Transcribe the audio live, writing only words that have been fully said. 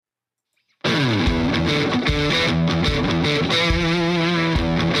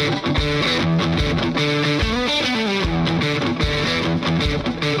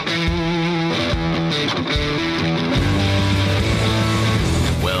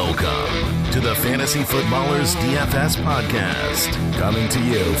to the Fantasy Footballers DFS podcast, coming to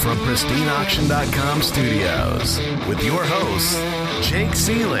you from pristineauction.com studios with your hosts, Jake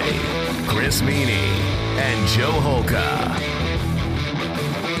Seeley, Chris Meany, and Joe Holka.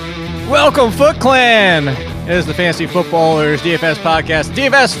 Welcome, Foot Clan! It is the Fantasy Footballers DFS podcast.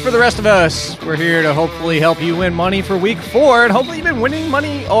 DFS for the rest of us. We're here to hopefully help you win money for week 4, and hopefully you've been winning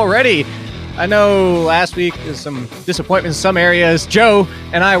money already. I know last week there's some disappointment in some areas. Joe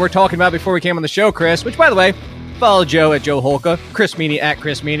and I were talking about before we came on the show, Chris, which, by the way, follow Joe at Joe Holka, Chris Meany at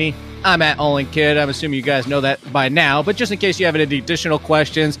Chris Meany. I'm at All In Kid. I'm assuming you guys know that by now, but just in case you have any additional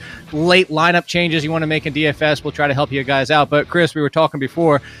questions, late lineup changes you want to make in DFS, we'll try to help you guys out. But Chris, we were talking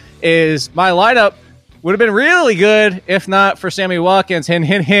before, is my lineup would have been really good if not for Sammy Watkins. Hint,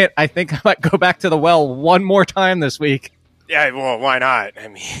 hint, hint. I think I might go back to the well one more time this week. Yeah, well, why not? I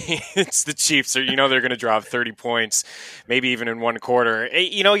mean, it's the Chiefs. They're going to drop 30 points, maybe even in one quarter.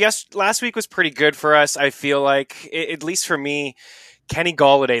 Last week was pretty good for us. I feel like, at least for me, Kenny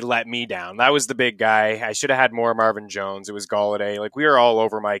Golladay let me down. That was the big guy. I should have had more Marvin Jones. It was Golladay. Like, we were all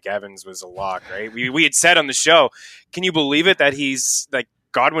over Mike Evans was a lock, right? We had said on the show, can you believe it that he's like,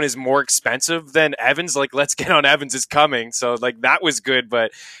 Godwin is more expensive than Evans? Like, let's get on Evans is coming. So, like, that was good,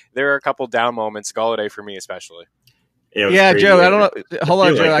 but there are a couple down moments, Golladay for me especially. Yeah, Joe, I don't know. Hold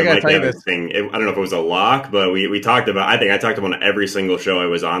on, Joe. I got to tell you this thing. I don't know if it was a lock, but we talked about. I think I talked about every single show I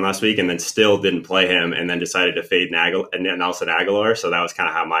was on last week, and then still didn't play him, and then decided to fade Nelson Aguilar. So that was kind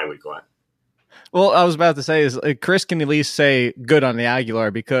of how my week went. Well, I was about to say is Chris can at least say good on the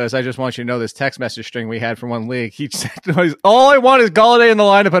Aguilar, because I just want you to know this text message string we had from one league. He said, all I want is Golladay in the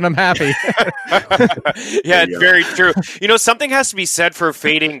lineup and I'm happy. Yeah, it's very true. Something has to be said for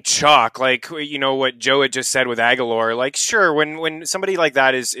fading chalk. Like, what Joe had just said with Aguilar. Like, sure, when somebody like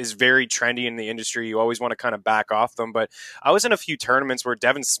that is very trendy in the industry, you always want to kind of back off them. But I was in a few tournaments where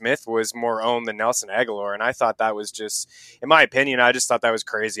Devin Smith was more owned than Nelson Aguilar, and I thought that was just, in my opinion, I just thought that was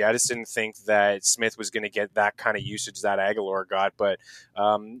crazy. I just didn't think that Smith was going to get that kind of usage that Aguilar got. But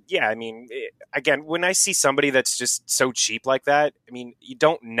again, when I see somebody that's just so cheap like that, I mean, you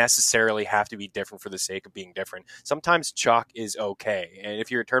don't necessarily have to be different for the sake of being different. Sometimes chalk is okay. And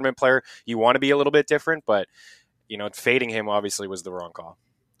if you're a tournament player, you want to be a little bit different, but fading him obviously was the wrong call.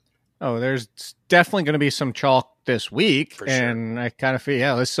 Oh, there's definitely going to be some chalk this week. For and sure. I kind of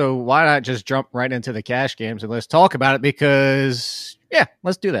feel, so why not just jump right into the cash games and let's talk about it, because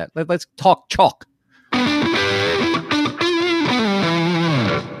let's do that. Let's talk chalk.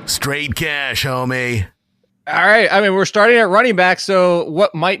 Straight cash, homie. All right. I mean, we're starting at running back. So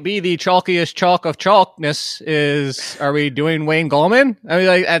what might be the chalkiest chalk of chalkness is, are we doing Wayne Gallman? I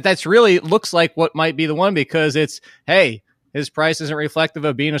mean, that's really looks like what might be the one, because it's, hey, his price isn't reflective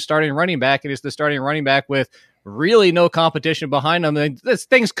of being a starting running back. It is the starting running back with really no competition behind them.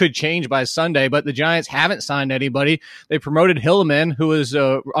 Things could change by Sunday, but the Giants haven't signed anybody. They promoted Hillman, who was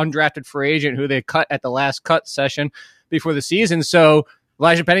an undrafted free agent who they cut at the last cut session before the season. So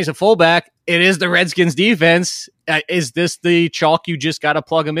Elijah Penny's a fullback. It is the Redskins defense. Is this the chalk you just got to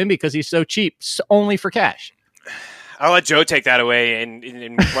plug him in because he's so cheap, only for cash? I'll let Joe take that away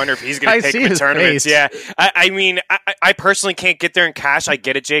and wonder if he's going to take him in tournaments. Face. Yeah, I personally can't get there in cash. I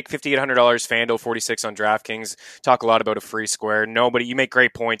get it, Jake. $5,800 FanDuel, 46 on DraftKings. Talk a lot about a free square. Nobody, you make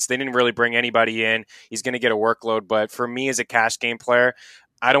great points. They didn't really bring anybody in. He's going to get a workload. But for me as a cash game player,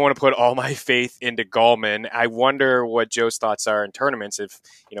 I don't want to put all my faith into Gallman. I wonder what Joe's thoughts are in tournaments if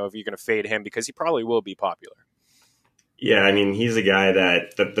you're going to fade him, because he probably will be popular. Yeah, I mean, he's a guy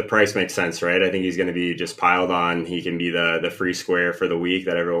that the price makes sense, right? I think he's going to be just piled on. He can be the free square for the week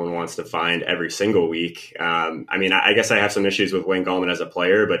that everyone wants to find every single week. I guess I have some issues with Wayne Gallman as a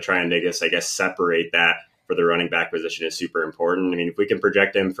player, but trying to separate that for the running back position is super important. I mean, if we can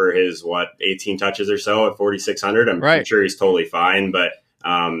project him for his 18 touches or so at 4,600, I'm sure he's totally fine. But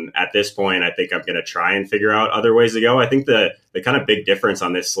at this point, I think I'm going to try and figure out other ways to go. I think the kind of big difference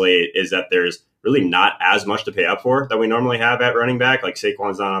on this slate is that there's really not as much to pay up for that we normally have at running back. Like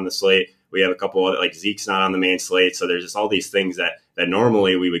Saquon's not on the slate. We have a couple of, like, Zeke's not on the main slate. So there's just all these things that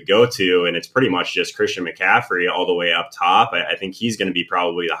normally we would go to, and it's pretty much just Christian McCaffrey all the way up top. I think he's going to be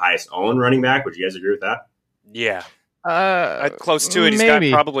probably the highest owned running back. Would you guys agree with that? Yeah. Close to it. He's got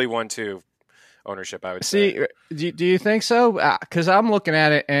probably 1-2 ownership, I would say. Do you think so? Because I'm looking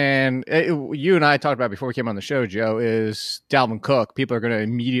at it, and you and I talked about before we came on the show, Joe, is Dalvin Cook. People are going to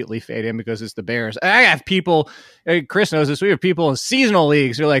immediately fade him because it's the Bears. I have people, Chris knows this, we have people in seasonal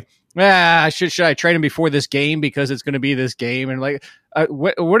leagues who are like, should I trade him before this game because it's going to be this game? And like,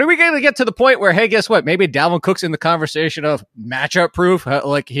 When are we going to get to the point where, hey, guess what? Maybe Dalvin Cook's in the conversation of matchup proof.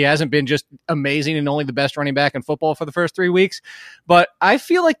 Like he hasn't been just amazing and only the best running back in football for the first 3 weeks. But I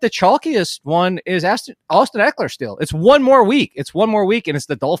feel like the chalkiest one is Austin Eckler still. It's one more week. And it's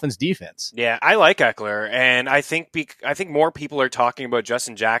the Dolphins defense. Yeah, I like Eckler. And I think more people are talking about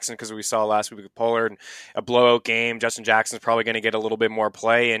Justin Jackson because we saw last week with Pollard a blowout game. Justin Jackson's probably going to get a little bit more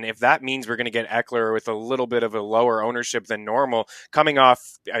play. And if that means we're going to get Eckler with a little bit of a lower ownership than normal, coming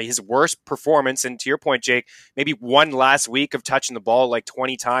off his worst performance, and to your point, Jake, maybe one last week of touching the ball like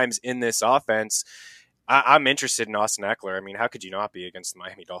 20 times in this offense, I'm interested in Austin Eckler. I mean, how could you not be against the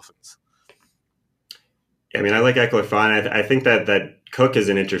Miami Dolphins? I mean, I like Eckler fine. I think that Cook is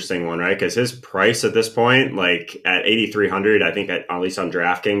an interesting one, right? Because his price at this point, like at 8,300, I think at least on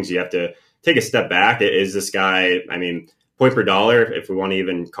DraftKings, you have to take a step back. Is this guy, I mean, point per dollar, if we want to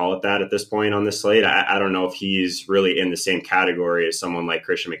even call it that at this point on this slate, I don't know if he's really in the same category as someone like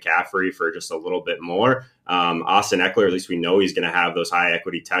Christian McCaffrey for just a little bit more. Austin Eckler, at least we know he's going to have those high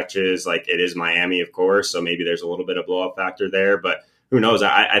equity touches. Like it is Miami, of course, so maybe there's a little bit of blow up factor there, but who knows?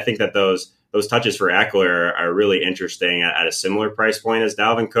 I think that those touches for Eckler are really interesting at a similar price point as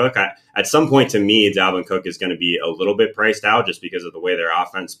Dalvin Cook. At some point, to me, Dalvin Cook is going to be a little bit priced out just because of the way their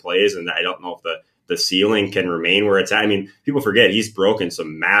offense plays, and I don't know if the ceiling can remain where it's at. I mean, people forget he's broken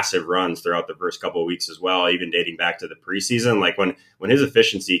some massive runs throughout the first couple of weeks as well, even dating back to the preseason. Like when his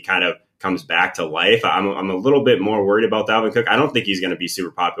efficiency kind of comes back to life, I'm a little bit more worried about Dalvin Cook. I don't think he's going to be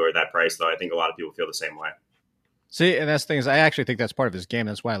super popular at that price, though. I think a lot of people feel the same way. See, and that's the thing is I actually think that's part of his game.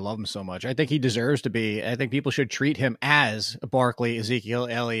 That's why I love him so much. I think he deserves to be. I think people should treat him as Barkley, Ezekiel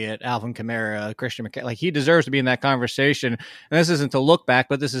Elliott, Alvin Kamara, Christian McCaffrey. Like he deserves to be in that conversation. And this isn't to look back,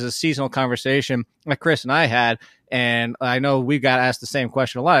 but this is a seasonal conversation that Chris and I had. And I know we got asked the same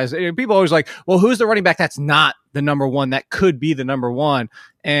question a lot. People always like, well, who's the running back that's not the number one that could be the number one?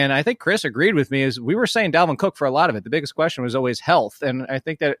 And I think Chris agreed with me. Is we were saying Dalvin Cook for a lot of it. The biggest question was always health. And I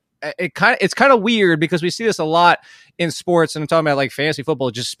think that it's kind of weird because we see this a lot in sports, and I'm talking about like fantasy football,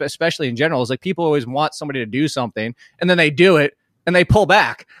 just especially in general. Is like people always want somebody to do something, and then they do it, and they pull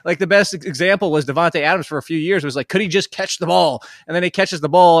back. Like the best example was Devontae Adams for a few years. It was like, could he just catch the ball? And then he catches the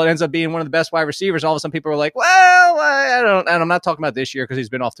ball. It ends up being one of the best wide receivers. All of a sudden, people are like, well, I don't. And I'm not talking about this year because he's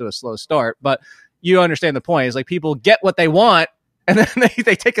been off to a slow start, but you understand the point. Is like people get what they want, and then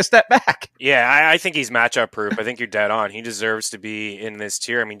they take a step back. Yeah, I think he's matchup proof. I think you're dead on. He deserves to be in this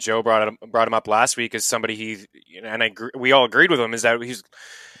tier. I mean, Joe brought him up last week as somebody we all agreed with him, is that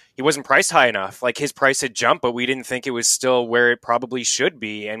he wasn't priced high enough. Like his price had jumped, but we didn't think it was still where it probably should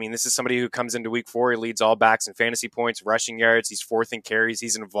be. I mean, this is somebody who comes into week 4, he leads all backs in fantasy points, rushing yards. He's 4th in carries.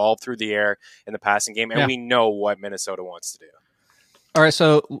 He's involved through the air in the passing game, and we know what Minnesota wants to do. All right,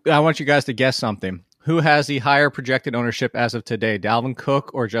 so I want you guys to guess something. Who has the higher projected ownership as of today, Dalvin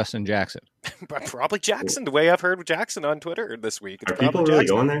Cook or Justin Jackson? Probably Jackson, the way I've heard Jackson on Twitter this week. Are people really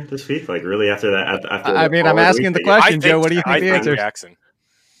going there this week? Like really after that? I mean, I'm asking the question, Joe. What do you think the answer is? Jackson.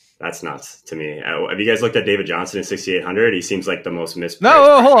 That's nuts to me. Have you guys looked at David Johnson at 6,800? He seems like the most mispriced.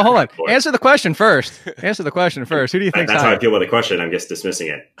 No, hold on. Answer the question first. Who do you think? That's how I feel about the question. I'm just dismissing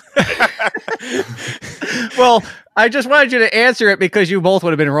it. Well, I just wanted you to answer it because you both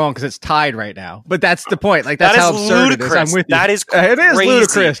would have been wrong because it's tied right now. But that's the point. Like that's how absurd ludicrous. It is. I'm with you. That is crazy. It is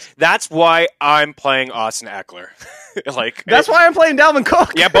ludicrous. That's why I'm playing Austin Eckler. That's why I'm playing Dalvin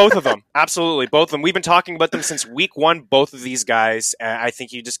Cook. Yeah, both of them. Absolutely. Both of them. We've been talking about them since week 1, both of these guys. I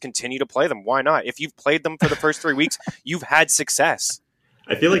think you just continue to play them. Why not? If you've played them for the first 3 weeks, you've had success.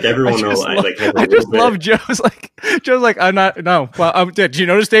 I feel like everyone knows. I just love Joe's like, I'm not. No. Well, did you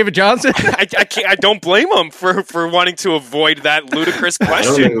notice David Johnson? I can't. I don't blame him for wanting to avoid that ludicrous question. I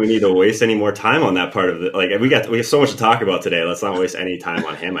don't think we need to waste any more time on that part of it. Like we have so much to talk about today. Let's not waste any time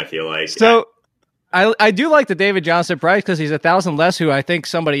on him. I feel like so. I do like the David Johnson price because he's 1,000 less. Who I think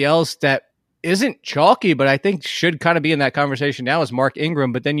somebody else that isn't chalky, but I think should kind of be in that conversation now is Mark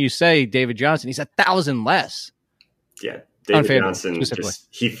Ingram. But then you say David Johnson, he's 1,000 less. Yeah. David Johnson,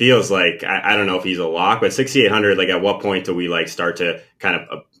 he feels like, I don't know if he's a lock, but 6,800, like at what point do we like start to kind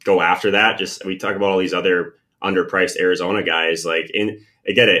of go after that? Just, we talk about all these other underpriced Arizona guys, I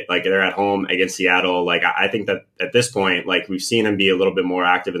get it. Like they're at home against Seattle. Like I think that at this point, like we've seen him be a little bit more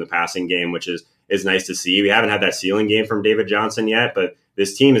active in the passing game, which is nice to see. We haven't had that ceiling game from David Johnson yet, but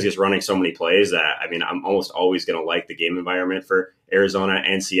this team is just running so many plays that, I mean, I'm almost always going to like the game environment for Arizona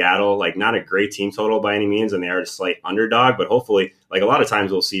and Seattle. Like, not a great team total by any means, and they are a slight underdog, but hopefully, like, a lot of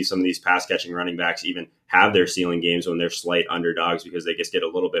times we'll see some of these pass catching running backs even have their ceiling games when they're slight underdogs because they just get a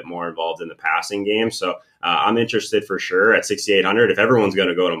little bit more involved in the passing game. So I'm interested for sure at 6,800. If everyone's going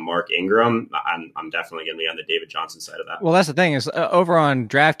to go to Mark Ingram, I'm definitely going to be on the David Johnson side of that. Well, that's the thing is over on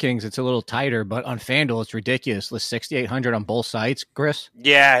DraftKings, it's a little tighter, but on FanDuel, it's ridiculous. List 6,800 on both sites, Chris.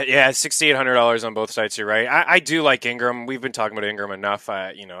 Yeah, $6,800 on both sites. You're right. I do like Ingram. We've been talking about Ingram enough.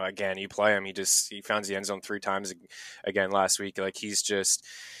 Again, you play him. He found the end zone 3 times again last week. Like,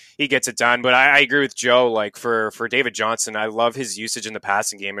 he gets it done. But I agree with Joe. Like, for David Johnson, I love his usage in the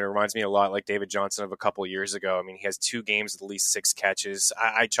passing game. It reminds me a lot like David Johnson of a couple years ago. I mean, he has 2 games with at least 6 catches.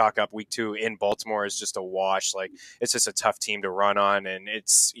 I chalk up week 2 in Baltimore as just a wash. Like, it's just a tough team to run on, and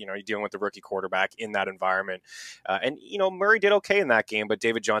it's, you're dealing with the rookie quarterback in that environment. And Murray did okay in that game, but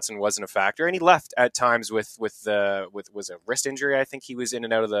David Johnson wasn't a factor, and he left at times with was a wrist injury. I think he was in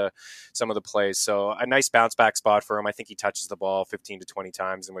and out of some of the plays. So a nice bounce back spot for him. I think he touches the ball 15 to 20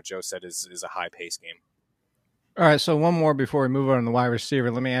 times, and what Joe said is a high pace game. All right, so one more before we move on to the wide receiver.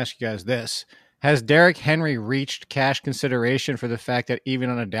 Let me ask you guys this. Has Derrick Henry reached cash consideration for the fact that even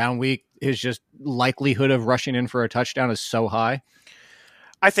on a down week, his just likelihood of rushing in for a touchdown is so high?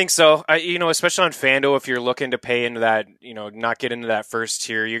 I think so. Especially on FanDuel, if you're looking to pay into that, not get into that first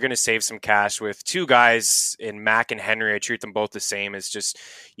tier, you're going to save some cash with 2 guys in Mack and Henry. I treat them both the same. It's just,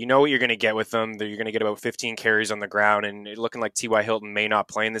 what you're going to get with them. You're going to get about 15 carries on the ground, and looking like T.Y. Hilton may not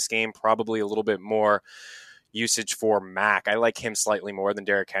play in this game, probably a little bit more usage for Mack. I like him slightly more than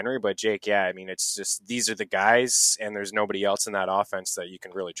Derrick Henry, but Jake, yeah, I mean, it's just, these are the guys, and there's nobody else in that offense that you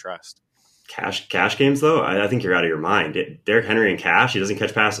can really trust. Cash games, though, I think you're out of your mind. Derrick Henry in cash, he doesn't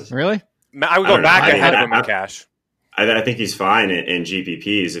catch passes. Really? I would go Mack ahead of him in cash. I think he's fine in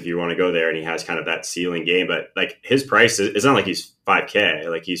GPPs if you want to go there, and he has kind of that ceiling game. But like, his price is not like he's $5K.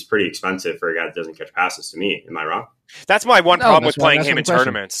 Like, he's pretty expensive for a guy that doesn't catch passes. To me, am I wrong? That's my one problem with playing him in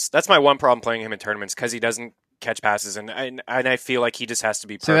tournaments. That's my one problem playing him in tournaments because he doesn't catch passes, and I feel like he just has to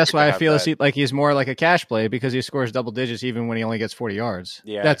be perfect. So that's why I feel like he's more like a cash play because he scores double digits even when he only gets 40 yards.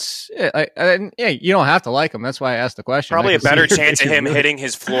 Yeah, that's you don't have to like him. That's why I asked the question. Probably a better chance of him hitting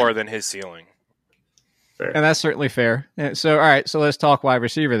his floor than his ceiling. And that's certainly fair. So, all right. So let's talk wide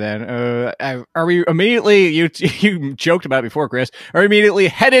receiver then. Are we immediately, you joked about it before, Chris, are we immediately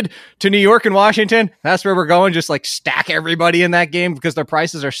headed to New York and Washington? That's where we're going. Just like stack everybody in that game because their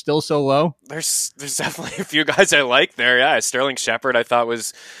prices are still so low. There's definitely a few guys I like there. Yeah. Sterling Shepard, I thought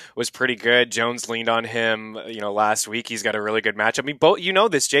was pretty good. Jones leaned on him, last week. He's got a really good matchup. I mean, both,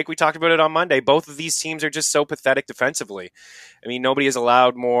 this, Jake, we talked about it on Monday. Both of these teams are just so pathetic defensively. I mean, nobody has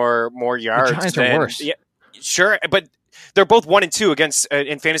allowed more yards. The Giants are worse. Yeah. Sure, but they're both 1 and 2 against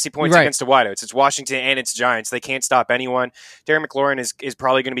in fantasy points against the wideouts. It's Washington and it's Giants. They can't stop anyone. Darren McLaurin is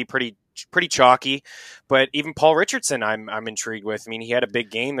probably going to be pretty chalky, but even Paul Richardson, I'm intrigued with. I mean, he had a big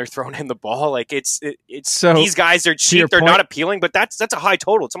game. They're throwing him the ball. Like it's so these guys are cheap. They're not appealing, but that's a high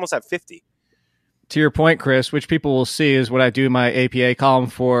total. It's almost at 50. To your point, Chris, which people will see is what I do in my APA column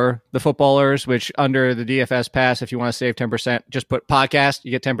for the footballers, which under the DFS pass, if you want to save 10%, just put podcast,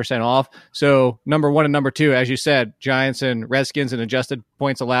 you get 10% off. So number 1 and number 2, as you said, Giants and Redskins and adjusted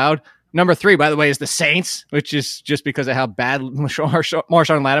points allowed. Number 3, by the way, is the Saints, which is just because of how bad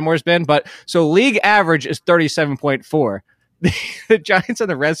Marshawn Lattimore has been. But so league average is 37.4. The Giants and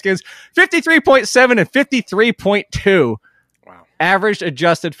the Redskins, 53.7 and 53.2. Averaged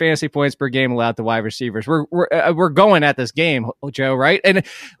adjusted fantasy points per game allowed to wide receivers. We're going at this game, Joe, right? And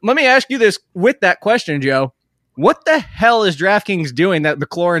let me ask you this with that question, Joe. What the hell is DraftKings doing that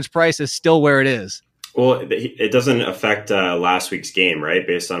McLaurin's price is still where it is? Well, it doesn't affect last week's game, right?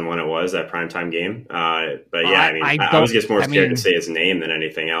 Based on when it was, that primetime game. But yeah, I was just more scared to say his name than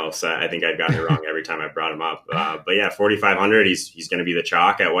anything else. I think I've gotten it wrong every time I brought him up. But yeah, 4,500, he's going to be the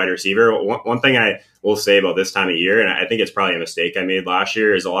chalk at wide receiver. One thing I will say about this time of year, and I think it's probably a mistake I made last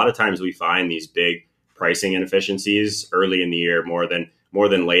year, is a lot of times we find these big pricing inefficiencies early in the year more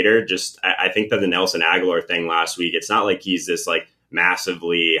than later. Just I think that the Nelson Aguilar thing last week, it's not like he's this like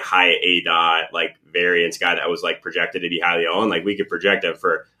massively high ADOT like variance guy that was like projected to be highly owned. Like, we could project him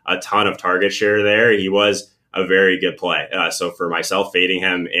for a ton of target share there. He was a very good play. So for myself, fading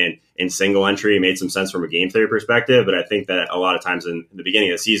him in single entry made some sense from a game theory perspective. But I think that a lot of times in the beginning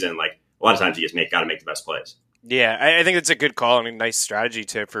of the season, like a lot of times you just got to make the best plays. Yeah, I think it's a good call. I mean, nice strategy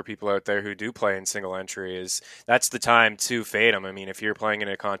tip for people out there who do play in single entry is that's the time to fade them. I mean, if you're playing in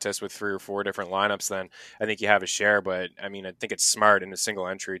a contest with 3 or 4 different lineups, then I think you have a share. But I mean, I think it's smart in a single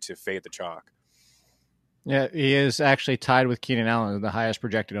entry to fade the chalk. Yeah, he is actually tied with Keenan Allen, the highest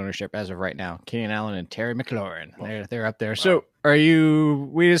projected ownership as of right now. Keenan Allen and Terry McLaurin, they're up there. Wow. So,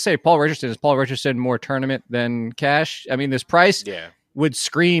 we just say Paul Richardson? Is Paul Richardson more tournament than cash? I mean, this price would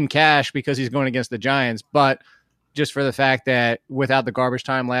scream cash because he's going against the Giants, but just for the fact that without the garbage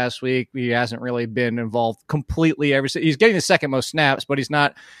time last week, he hasn't really been involved completely. He's getting the second most snaps, but he's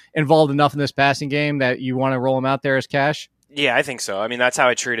not involved enough in this passing game that you want to roll him out there as cash. Yeah, I think so. I mean, that's how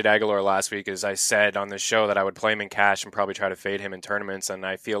I treated Aguilar last week, as I said on the show that I would play him in cash and probably try to fade him in tournaments. And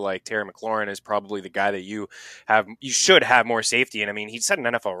I feel like Terry McLaurin is probably the guy that you should have more safety. And I mean, he set an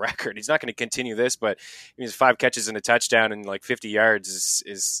NFL record. He's not going to continue this, but he's 5 catches and a touchdown and like 50 yards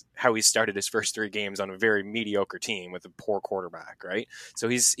is how he started his first 3 games on a very mediocre team with a poor quarterback, right? So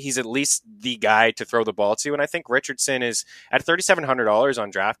he's at least the guy to throw the ball to. And I think Richardson is at $3,700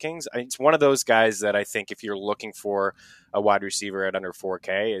 on DraftKings. It's one of those guys that I think if you're looking for a wide receiver at under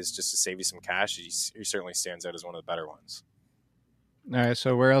 4K is just to save you some cash. He certainly stands out as one of the better ones. All right,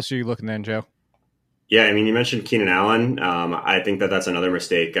 so where else are you looking then, Joe? Yeah, I mean, you mentioned Keenan Allen. I think that's another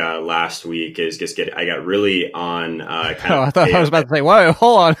mistake last week is I got really on I thought I was about to say, whoa,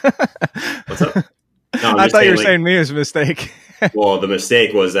 hold on. What's up? No, I thought you were saying me as a mistake. Well, the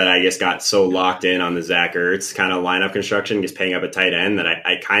mistake was that I just got so locked in on the Zach Ertz kind of lineup construction, just paying up a tight end, that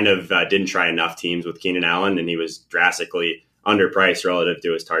I kind of didn't try enough teams with Keenan Allen, and he was drastically underpriced relative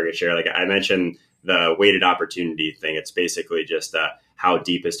to his target share. Like I mentioned, the weighted opportunity thing, it's basically just how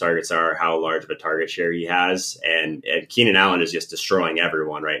deep his targets are, how large of a target share he has. And Keenan Allen is just destroying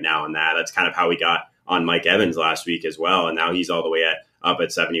everyone right now in that. That's kind of how we got on Mike Evans last week as well. And now he's all the way up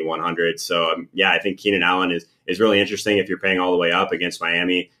at 7,100. So, I think Keenan Allen is really interesting if you're paying all the way up against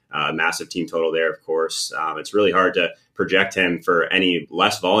Miami. Massive team total there, of course. It's really hard to project him for any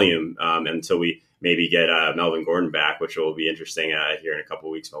less volume until we maybe get Melvin Gordon back, which will be interesting here in a couple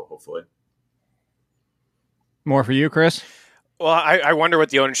of weeks, hopefully. More for you, Chris? Well, I wonder what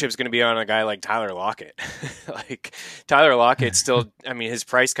the ownership is going to be on a guy like Tyler Lockett. Like Tyler Lockett still, I mean, his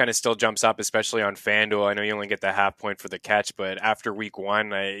price kind of still jumps up, especially on FanDuel. I know you only get the half point for the catch, but after week 1,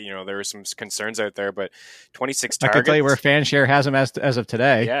 there were some concerns out there. But 26 targets. I can tell you where FanShare has him as of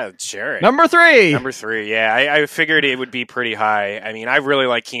today. Yeah, share it. Number 3. Yeah, I figured it would be pretty high. I mean, I really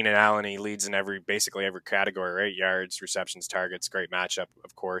like Keenan Allen. He leads in basically every category, right? Yards, receptions, targets. Great matchup,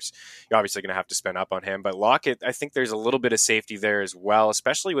 of course. You're obviously going to have to spend up on him, but Lockett, I think there's a little bit of safety there as well,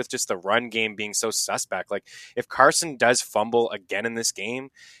 especially with just the run game being so suspect. Like if Carson does fumble again in this game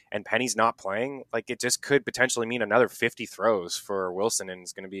and Penny's not playing, like it just could potentially mean another 50 throws for Wilson, and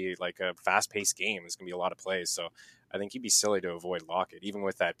it's going to be like a fast-paced game. It's going to be a lot of plays. So I think he'd be silly to avoid Lockett, even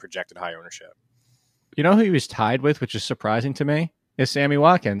with that projected high ownership. You know who he was tied with, which is surprising to me, is Sammy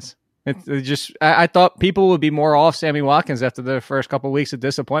Watkins. I thought people would be more off Sammy Watkins after the first couple of weeks of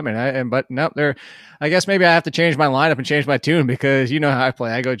disappointment. But no, I guess maybe I have to change my lineup and change my tune, because you know how I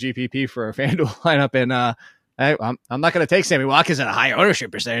play. I go GPP for a FanDuel lineup, and I'm not going to take Sammy Watkins at a high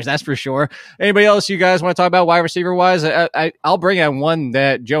ownership percentage, that's for sure. Anybody else you guys want to talk about wide receiver wise? I'll bring in one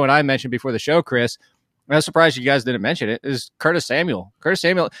that Joe and I mentioned before the show, Chris. I'm surprised you guys didn't mention it, is Curtis Samuel. And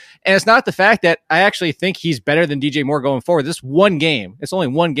it's not the fact that I actually think he's better than DJ Moore going forward. This one game, it's only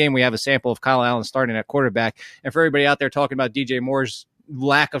one game we have a sample of Kyle Allen starting at quarterback. And for everybody out there talking about DJ Moore's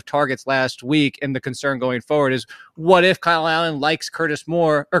lack of targets last week and the concern going forward is, what if Kyle Allen likes Curtis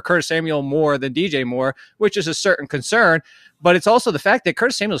Samuel more than DJ Moore, which is a certain concern. But it's also the fact that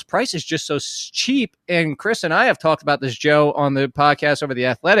Curtis Samuel's price is just so cheap. And Chris and I have talked about this, Joe, on the podcast over The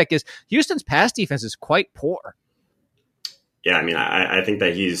Athletic, is Houston's pass defense is quite poor. Yeah, I mean, I think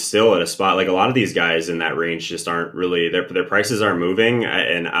that he's still at a spot, like a lot of these guys in that range just aren't really, their prices aren't moving,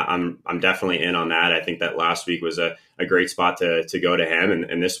 and I'm definitely in on that. I think that last week was a great spot to go to him,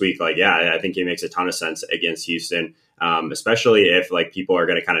 and this week, I think he makes a ton of sense against Houston, especially if people are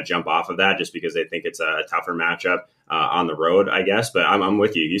going to kind of jump off of that just because they think it's a tougher matchup on the road, I guess. But I'm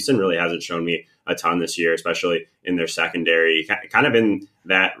with you. Houston really hasn't shown me a ton this year, especially in their secondary, kind of in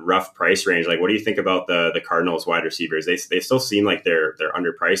that rough price range. Like, what do you think about the Cardinals wide receivers? They still seem like they're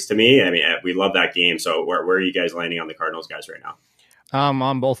underpriced to me. I mean, we love that game. So where are you guys landing on the Cardinals guys right now?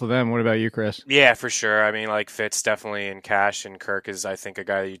 On both of them. What about you, Chris? Yeah, for sure. I mean, Fitz definitely in cash, and Kirk is, I think, a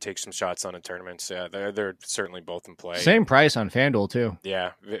guy that you take some shots on in tournaments. Yeah, they're certainly both in play. Same price on FanDuel, too.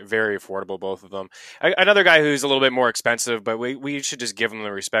 Yeah, very affordable, both of them. Another guy who's a little bit more expensive, but we should just give him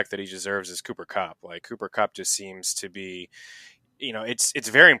the respect that he deserves, is Cooper Kupp. Cooper Kupp just seems to be, it's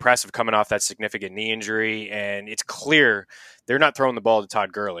very impressive coming off that significant knee injury, and it's clear they're not throwing the ball to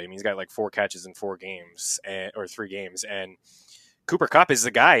Todd Gurley. I mean, he's got 4 catches in 4 games, or 3 games, and Cooper Kupp is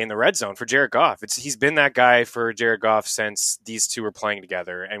the guy in the red zone for Jared Goff. He's been that guy for Jared Goff since these two were playing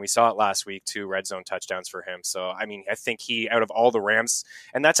together, and we saw it last week, 2 red zone touchdowns for him. So, I mean, I think he, out of all the Rams,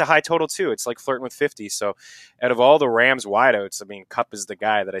 and that's a high total too. It's like flirting with 50. So, out of all the Rams wideouts, I mean, Kupp is the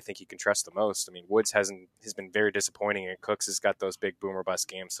guy that I think you can trust the most. I mean, Woods has been very disappointing, and Cooks has got those big boomer bust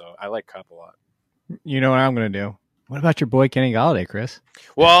games. So, I like Kupp a lot. You know what I'm going to do? What about your boy Kenny Golladay, Chris?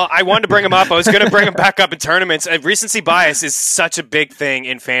 Well, I wanted to bring him up. I was going to bring him back up in tournaments. Recency bias is such a big thing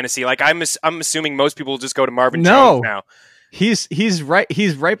in fantasy. Like I'm assuming most people will just go to Marvin Jones now. He's right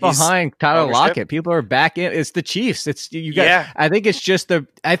behind Tyler Lockett. People are back in. It's the Chiefs. It's you got. Yeah. I think it's just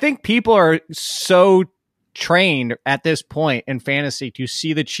I think people are so trained at this point in fantasy to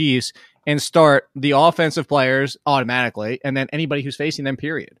see the Chiefs and start the offensive players automatically, and then anybody who's facing them.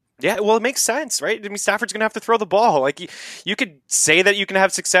 Period. Yeah, well, it makes sense, right? I mean, Stafford's going to have to throw the ball. Like, you could say that you can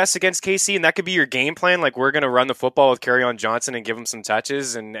have success against KC, and that could be your game plan. Like, we're going to run the football with Kerryon Johnson and give him some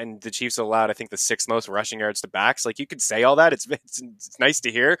touches, and the Chiefs allowed, I think, the 6th most rushing yards to backs. Like, you could say all that. It's nice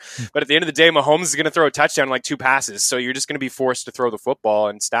to hear. But at the end of the day, Mahomes is going to throw a touchdown in like 2 passes, so you're just going to be forced to throw the football.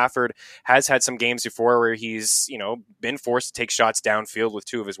 And Stafford has had some games before where he's, been forced to take shots downfield with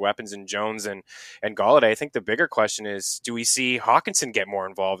 2 of his weapons in Jones and Golladay. I think the bigger question is, do we see Hawkinson get more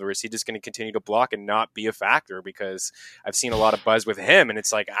involved, or is he just going to continue to block and not be a factor? Because I've seen a lot of buzz with him, and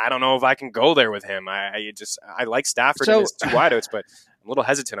it's like, I don't know if I can go there with him. I like Stafford and his 2 wideouts, but I'm a little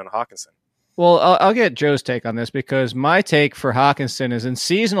hesitant on Hawkinson. Well, I'll get Joe's take on this, because my take for Hawkinson is in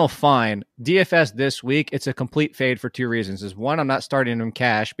seasonal fine. DFS this week, it's a complete fade for 2 reasons. Is one, I'm not starting him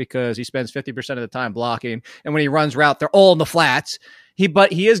cash because he spends 50% of the time blocking, and when he runs route, they're all in the flats.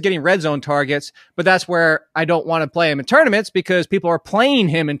 But he is getting red zone targets, but that's where I don't want to play him in tournaments, because people are playing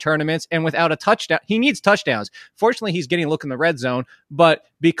him in tournaments, and without a touchdown, he needs touchdowns. Fortunately, he's getting a look in the red zone, but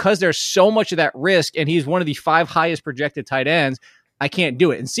because there's so much of that risk, and he's one of the 5 highest projected tight ends, I can't do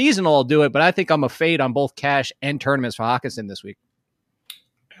it. In seasonal, I'll do it, but I think I'm a fade on both cash and tournaments for Hawkinson this week.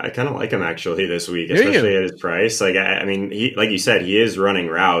 I kind of like him actually this week, especially at his price. Like, I mean, he, like you said, he is running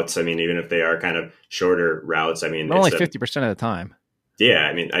routes. I mean, even if they are kind of shorter routes, I mean, only 50% of the time. Yeah,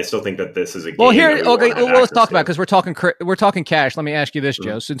 I mean, I still think that this is a game. Well, here, okay, let's talk about it, because we're talking cash. Let me ask you this,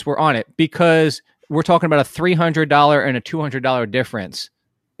 Joe, since we're on it, because we're talking about a $300 and a $200 difference.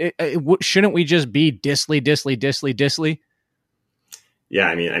 Shouldn't we just be Disley? Yeah,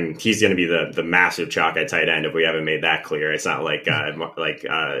 I mean, he's going to be the massive chalk at tight end if we haven't made that clear. It's not like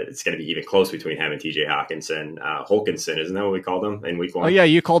it's going to be even close between him and TJ Hawkinson. Hulkinson, isn't that what we called him in week 1? Oh yeah,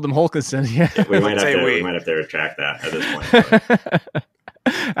 you called him Hulkinson. Yeah, we might have to retract that at this point.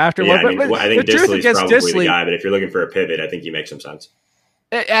 After yeah, I think Disley's probably the guy, but if you're looking for a pivot, I think he makes some sense.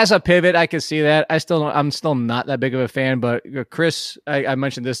 As a pivot, I can see that. I'm still not that big of a fan, but Chris, I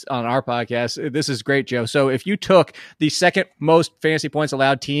mentioned this on our podcast. This is great, Joe. So if you took the second most fantasy points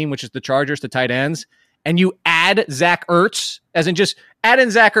allowed team, which is the Chargers, to tight ends, and you add Zach Ertz, as in just add in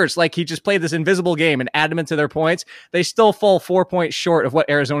Zach Ertz, like he just played this invisible game, and add him into their points, they still fall 4 points short of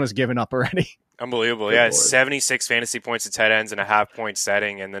what Arizona's given up already. Unbelievable. Good Lord. 76 fantasy points at tight ends and a half-point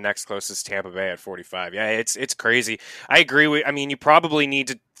setting, and the next closest Tampa Bay at 45. Yeah, it's crazy. I agree. You probably need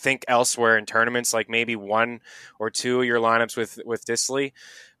to think elsewhere in tournaments, like maybe 1 or 2 of your lineups with Disley.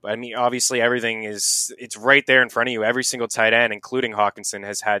 But I mean, obviously it's right there in front of you. Every single tight end, including Hawkinson,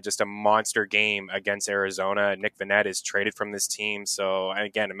 has had just a monster game against Arizona. Nick Vannett is traded from this team. So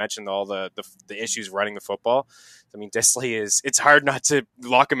again, I mentioned all the issues running the football. I mean, Disley it's hard not to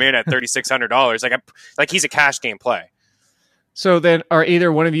lock him in at $3,600. Like he's a cash game play. So then, are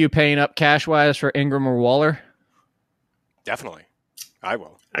either one of you paying up cash wise for Ingram or Waller? Definitely, I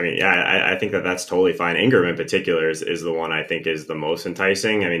will. I mean, yeah, I think that's totally fine. Ingram in particular is the one I think is the most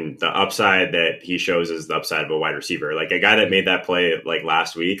enticing. I mean, the upside that he shows is the upside of a wide receiver. Like a guy that made that play like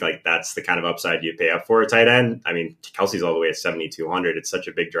last week, like that's the kind of upside you pay up for a tight end. I mean, Kelsey's all the way at 7,200. It's such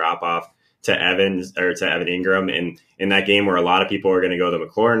a big drop off to Evan Ingram in that game where a lot of people are going to go the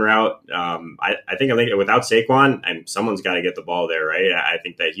McLaurin route. I think without Saquon, and someone's got to get the ball there, right? I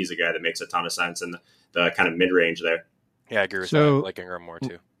think that he's a guy that makes a ton of sense in the kind of mid range there. Yeah, I agree with that. I like Ingram more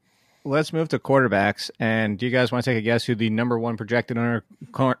too. Let's move to quarterbacks. And do you guys want to take a guess who the number 1 projected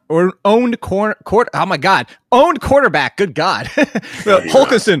owned quarterback? Good God,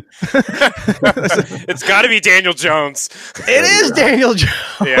 Hulkinson. It's got to be Daniel Jones. It is Daniel Jones.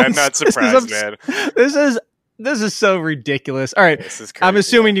 Yeah, I'm not surprised, man. This is so ridiculous. All right, I'm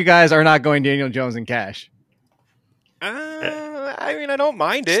assuming you guys are not going Daniel Jones in cash. I mean, I don't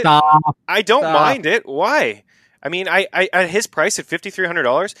mind it. Stop. I don't mind it. Why? I mean, I at his price at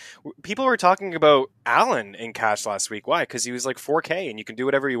 $5,300, people were talking about Allen in cash last week. Why? Because he was like 4K, and you can do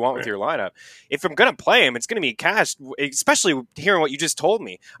whatever you want with your lineup. If I'm gonna play him, it's gonna be cash. Especially hearing what you just told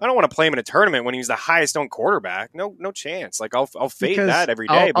me, I don't want to play him in a tournament when he's the highest owned quarterback. No chance. Like I'll fade that every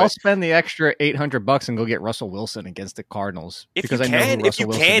day. I'll spend the extra $800 and go get Russell Wilson against the Cardinals if you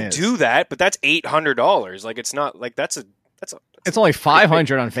can do that, but that's $800. Like it's not like that's it's only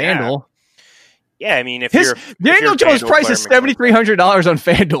 $500 on FanDuel. Yeah, I mean, Daniel Jones' price is $7,300 on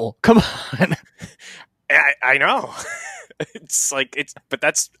FanDuel. Come on, I know. But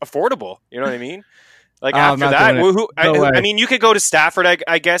that's affordable. You know what I mean? Like after that, I mean, you could go to Stafford.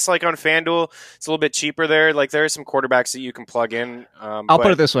 I guess like on FanDuel, it's a little bit cheaper there. Like there are some quarterbacks that you can plug in. I'll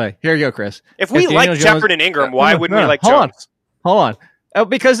put it this way. Here you go, Chris. If we like Shepard and Ingram, why wouldn't we like Jones? Hold on.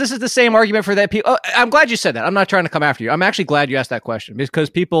 Because this is the same argument for that. I'm glad you said that. I'm not trying to come after you. I'm actually glad you asked that question because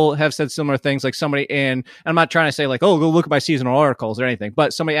people have said similar things. Like somebody I'm not trying to say like, oh, go look at my seasonal articles or anything.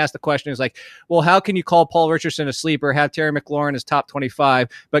 But somebody asked the question is like, well, how can you call Paul Richardson a sleeper, have Terry McLaurin as top 25,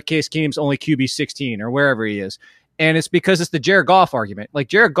 but Case Keenum's only QB 16 or wherever he is? And it's because it's the Jared Goff argument. Like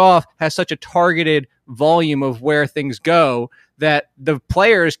Jared Goff has such a targeted volume of where things go that the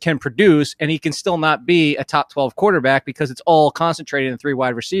players can produce and he can still not be a top 12 quarterback because it's all concentrated in 3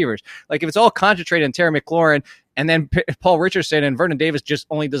 wide receivers. Like if it's all concentrated in Terry McLaurin and then Paul Richardson and Vernon Davis just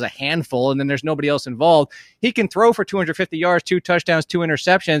only does a handful and then there's nobody else involved, he can throw for 250 yards, 2 touchdowns, 2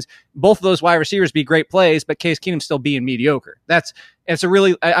 interceptions. Both of those wide receivers be great plays, but Case Keenum still being mediocre.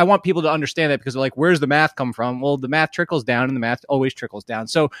 I want people to understand that because they're like, where's the math come from? Well, the math trickles down and the math always trickles down.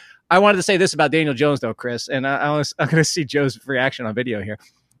 So I wanted to say this about Daniel Jones though, Chris, and I'm going to see Joe's reaction on video here.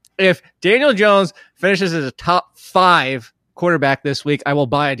 If Daniel Jones finishes as a top 5 quarterback this week, I will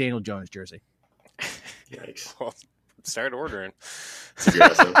buy a Daniel Jones jersey. Yikes. Well, start ordering.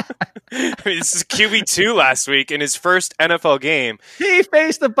 I mean, this is QB2 last week in his first NFL game. He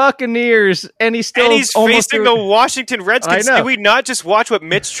faced the Buccaneers, and he's facing the Washington Redskins. Did we not just watch what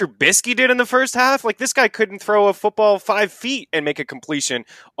Mitch Trubisky did in the first half? Like, this guy couldn't throw a football 5 feet and make a completion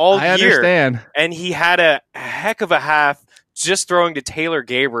all year. I understand. And he had a heck of a half just throwing to Taylor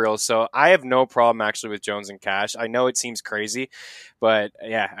Gabriel. So I have no problem actually with Jones and cash. I know it seems crazy, but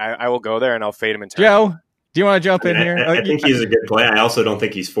yeah, I will go there and I'll fade him in turn. Joe, do you want to jump in here? I think he's a good play. I also don't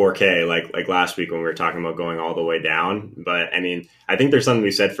think he's 4K like last week when we were talking about going all the way down. But I mean, I think there's something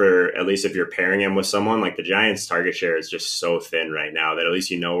we said for at least if you're pairing him with someone like the Giants' target share is just so thin right now that at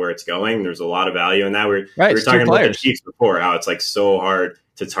least you know where it's going. There's a lot of value in that. We were talking about the Chiefs before, how it's like so hard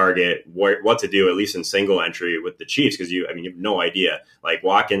to target what to do, at least in single entry with the Chiefs, because you have no idea. Like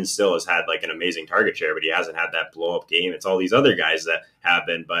Watkins still has had like an amazing target share, but he hasn't had that blow up game. It's all these other guys that have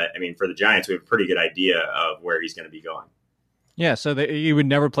been. But I mean, for the Giants, we have a pretty good idea of where he's going to be going. Yeah, so you would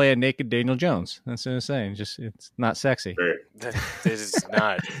never play a naked Daniel Jones. That's what I'm saying. Just it's not sexy. This is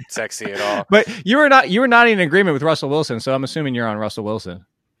not sexy at all. But you were not in agreement with Russell Wilson, so I'm assuming you're on Russell Wilson.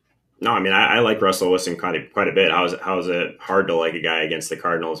 No, I mean, I like Russell Wilson quite a bit. How is it hard to like a guy against the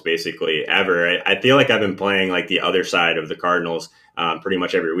Cardinals basically ever? I feel like I've been playing like the other side of the Cardinals pretty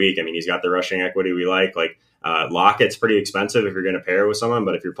much every week. I mean, he's got the rushing equity we like. Like Lockett's pretty expensive if you're going to pair with someone,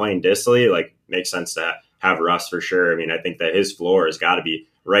 but if you're playing distally, like makes sense to have Russ for sure. I mean, I think that his floor has got to be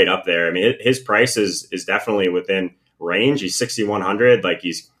right up there. I mean, his price is definitely within range. He's 6,100. Like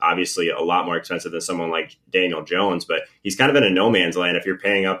he's obviously a lot more expensive than someone like Daniel Jones, but he's kind of in a no man's land. If you're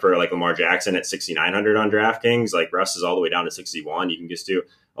paying up for like Lamar Jackson at 6,900 on DraftKings, like Russ is all the way down to 61. You can just do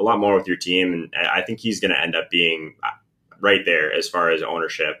a lot more with your team. And I think he's going to end up being right there as far as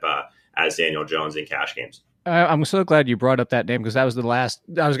ownership as Daniel Jones in cash games. I'm so glad you brought up that name because that was the last.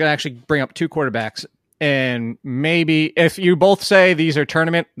 I was going to actually bring up 2 quarterbacks. And maybe if you both say these are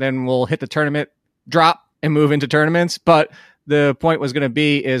tournament, then we'll hit the tournament drop and move into tournaments. But the point was going to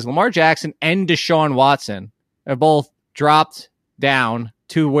be is Lamar Jackson and Deshaun Watson have both dropped down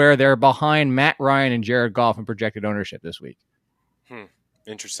to where they're behind Matt Ryan and Jared Goff in projected ownership this week.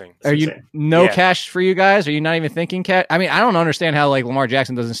 Interesting. Are you cash for you guys? Are you not even thinking cash? I mean, I don't understand how like Lamar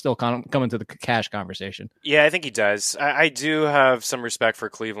Jackson doesn't still come into the cash conversation. Yeah, I think he does. I do have some respect for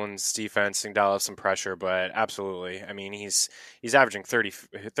Cleveland's defense and dial up some pressure, but absolutely. I mean, he's averaging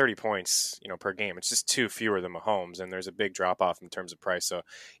 30 points, per game. It's just 2 fewer than Mahomes, and there's a big drop off in terms of price. So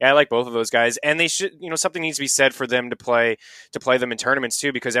yeah, I like both of those guys, and they should. Something needs to be said for them to play them in tournaments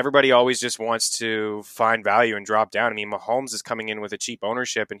too, because everybody always just wants to find value and drop down. I mean, Mahomes is coming in with a cheap ownership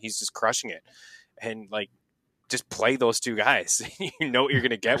and he's just crushing it, and like just play those 2 guys. You know what you're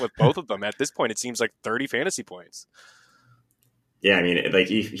going to get with both of them. At this point it seems like 30 fantasy points. Yeah, I mean, like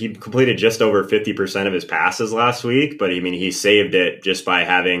he completed just over 50% of his passes last week, but I mean, he saved it just by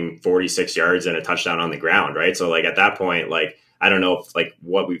having 46 yards and a touchdown on the ground, right? So like at that point, like I don't know if like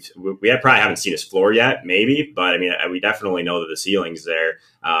what probably haven't seen his floor yet, maybe, but I mean, we definitely know that the ceiling's there.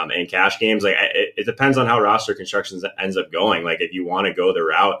 In cash games, like it depends on how roster construction ends up going. Like if you want to go the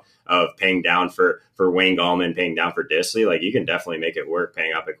route of paying down for Wayne Gallman, paying down for Disley, like you can definitely make it work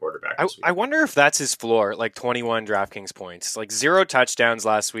paying up at quarterback. I wonder if that's his floor, like 21 DraftKings points, like 0 touchdowns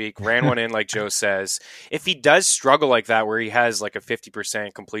last week, ran one in like Joe says. If he does struggle like that, where he has like a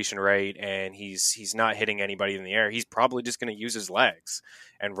 50% completion rate and he's not hitting anybody in the air, he's probably just going to use his legs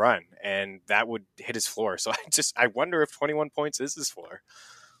and run, and that would hit his floor. So I wonder if 21 points is his floor.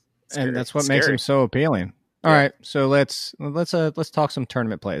 Scary. And that's what makes him so appealing. All right, so let's talk some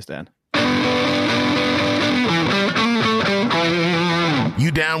tournament plays then.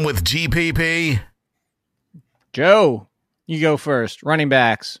 You down with GPP? Joe, you go first. Running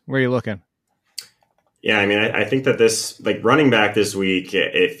backs, where are you looking? Yeah, I mean, I think that this, like running back this week,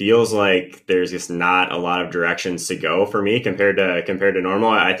 it feels like there's just not a lot of directions to go for me compared to normal.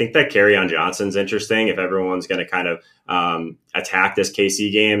 I think that Kerryon Johnson's interesting if everyone's going to kind of attack this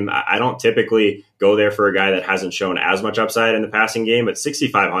KC game. I don't typically go there for a guy that hasn't shown as much upside in the passing game, but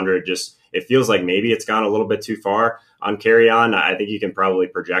 6,500 just, it feels like maybe it's gone a little bit too far on Kerryon. I think you can probably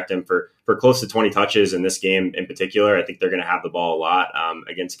project him for close to 20 touches in this game in particular. I think they're going to have the ball a lot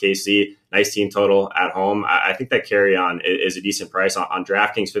against KC. Nice team total at home. I think that Kerryon is a decent price on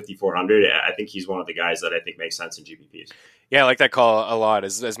DraftKings 5,400. I think he's one of the guys that I think makes sense in GPPs. Yeah, I like that call a lot.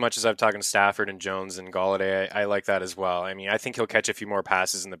 As much as I've talked to Stafford and Jones and Golladay, I like that as well. I mean, I think he'll catch a few more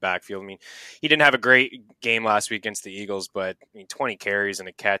passes in the backfield. I mean, he didn't have a great game last week against the Eagles, but I mean, 20 carries and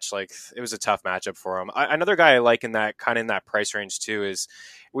a catch, like it was a tough matchup for him. Another guy I like in that kind of in that price range too is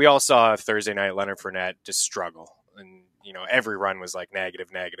we all saw Thursday night Leonard Fournette just struggle, and you know every run was like negative.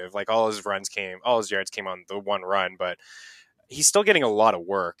 Like all his yards came on the one run, but he's still getting a lot of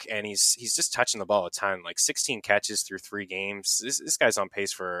work, and he's just touching the ball a ton, like 16 catches through 3 games. This guy's on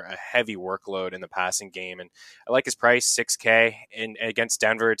pace for a heavy workload in the passing game, and I like his price, $6K. And against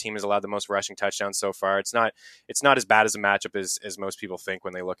Denver, a team has allowed the most rushing touchdowns so far. It's not as bad as a matchup as most people think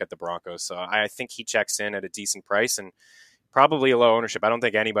when they look at the Broncos. So I think he checks in at a decent price and probably a low ownership. I don't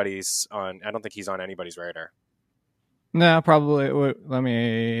think he's on anybody's radar. No, probably. I've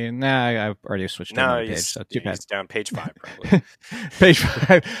already switched to the page. So too bad. He's down page 5, probably. Page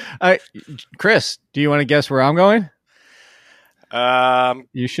 5. Chris, do you want to guess where I'm going?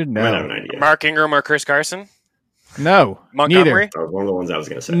 You should know. I have an idea. Mark Ingram or Chris Carson? No. Montgomery? Neither. One of the ones I was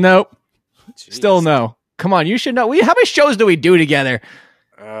going to say. Nope. Jeez. Still no. Come on, you should know. How many shows do we do together?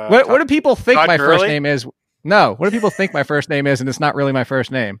 What do people think Todd my Gurley? first name is? No. What do people think my first name is, and it's not really my first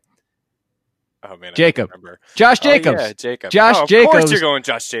name? Oh man, Jacob. Josh Jacobs. Oh, yeah, Jacobs. Josh Of Jacobs. course you're going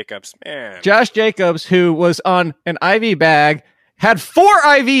Josh Jacobs, man. Josh Jacobs, who was on an IV bag, had 4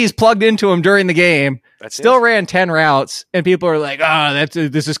 IVs plugged into him during the game. Still ran 10 routes, and people are like,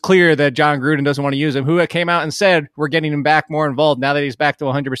 this is clear that John Gruden doesn't want to use him. Who came out and said, we're getting him back more involved now that he's back to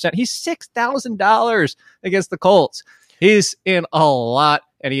 100%. He's $6,000 against the Colts. He's in a lot,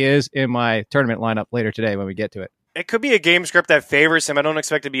 and he is in my tournament lineup later today when we get to it. It could be a game script that favors him. I don't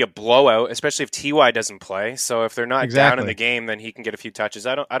expect it to be a blowout, especially if TY doesn't play. So if they're not down in the game, then he can get a few touches.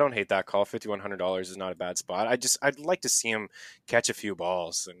 I don't hate that call. $5,100 is not a bad spot. I'd like to see him catch a few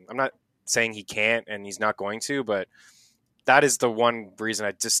balls, and I'm not saying he can't and he's not going to, but that is the one reason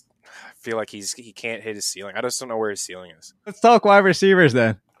I just feel like he can't hit his ceiling. I just don't know where his ceiling is. Let's talk wide receivers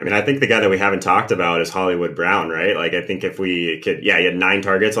then. I mean, I think the guy that we haven't talked about is Hollywood Brown, right? Like, I think if we could, he had 9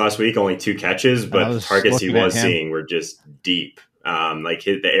 targets last week, only 2 catches, but the targets he was seeing were just deep.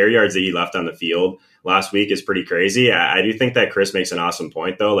 The air yards that he left on the field last week is pretty crazy. I do think that Chris makes an awesome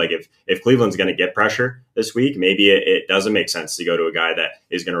point, though. Like, if Cleveland's going to get pressure this week, maybe it doesn't make sense to go to a guy that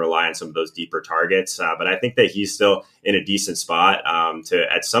is going to rely on some of those deeper targets. But I think that he's still in a decent spot to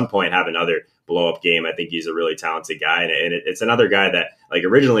at some point have another blow-up game. I think he's a really talented guy, and it's another guy that, like,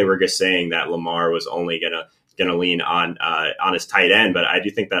 originally we're just saying that Lamar was only gonna lean on his tight end, but I do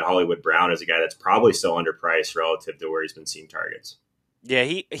think that Hollywood Brown is a guy that's probably still underpriced relative to where he's been seeing targets. Yeah,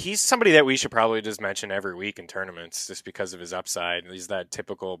 he's somebody that we should probably just mention every week in tournaments just because of his upside. He's that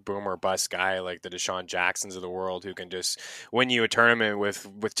typical boomer bust guy like the Deshaun Jacksons of the world who can just win you a tournament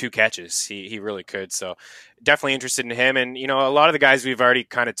with 2 catches. He really could. So definitely interested in him. And, a lot of the guys we've already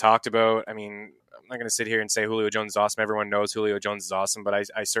kind of talked about. I mean, not going to sit here and say Julio Jones is awesome. Everyone knows Julio Jones is awesome, but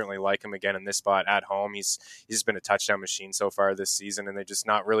I certainly like him again in this spot at home. He's just been a touchdown machine so far this season, and they're just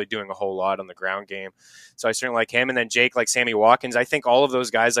not really doing a whole lot on the ground game. So I certainly like him. And then Jake, like Sammy Watkins, I think all of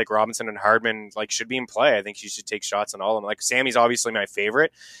those guys like Robinson and Hardman like should be in play. I think you should take shots on all of them. Like Sammy's obviously my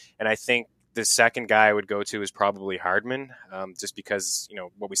favorite, and I think the second guy I would go to is probably Hardman, just because,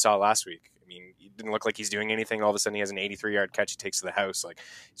 what we saw last week. I mean, it didn't look like he's doing anything. All of a sudden, he has an 83-yard catch he takes to the house. Like,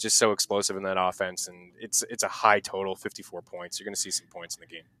 he's just so explosive in that offense, and it's a high total, 54 points. You're going to see some points in the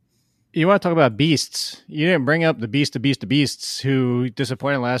game. You want to talk about beasts. You didn't bring up the beast of beasts who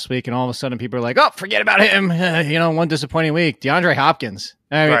disappointed last week, and all of a sudden people are like, oh, forget about him. One disappointing week. DeAndre Hopkins.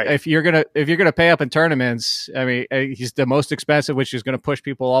 I mean, Right. if you're gonna pay up in tournaments, I mean, he's the most expensive, which is going to push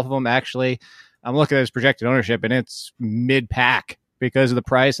people off of him. Actually, I'm looking at his projected ownership, and it's mid-pack because of the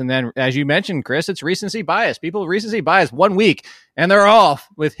price. And then, as you mentioned, Chris, it's recency bias. People recency bias 1 week, and they're off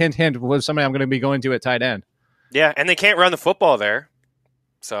with hint with somebody I'm going to be going to at tight end. Yeah, and they can't run the football there.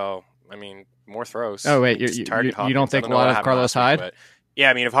 So, I mean, more throws. Oh, wait, Just you target don't Hopkins. think I a don't know lot what of happened Carlos last week, Hyde? but yeah,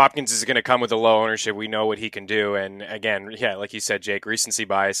 I mean, if Hopkins is going to come with a low ownership, we know what he can do. And again, yeah, like you said, Jake, recency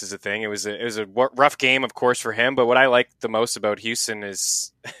bias is a thing. It was a rough game, of course, for him. But what I like the most about Houston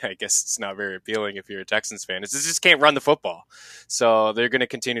is, I guess it's not very appealing if you're a Texans fan, is they just can't run the football. So they're going to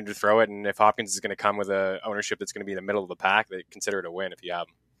continue to throw it. And if Hopkins is going to come with a ownership that's going to be in the middle of the pack, they consider it a win if you have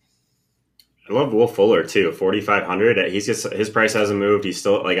him. I love Will Fuller too. 4,500. His price hasn't moved. He's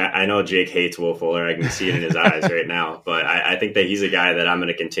still like, I know Jake hates Will Fuller. I can see it in his eyes right now, but I think that he's a guy that I'm going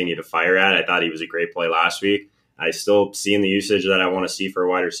to continue to fire at. I thought he was a great play last week. I still seeing the usage that I want to see for a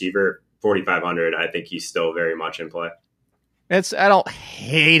wide receiver. 4,500. I think he's still very much in play. I don't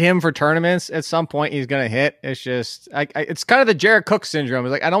hate him for tournaments. At some point, he's going to hit. It's just, it's kind of the Jared Cook syndrome.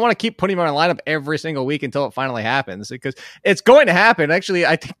 It's like, I don't want to keep putting him on a lineup every single week until it finally happens, because it's going to happen. Actually,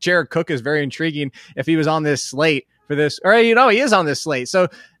 I think Jared Cook is very intriguing if he was on this slate for this, or he is on this slate. So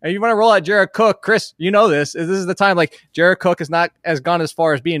you want to roll out Jared Cook, Chris, this is the time. Like, Jared Cook has gone as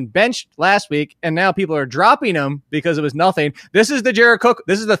far as being benched last week, and now people are dropping him because it was nothing. This is the Jared Cook.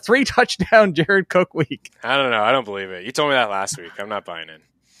 This is the 3 touchdown Jared Cook week. I don't know. I don't believe it. You told me that last week. I'm not buying it.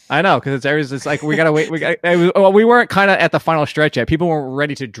 I know, because it's like we gotta wait. We weren't kind of at the final stretch yet. People weren't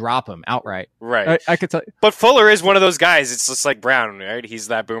ready to drop him outright. Right. I could tell. But Fuller is one of those guys. It's just like Brown, right? He's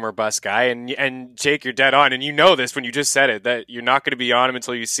that boomer bust guy. And Jake, you're dead on. And you know this when you just said it, that you're not going to be on him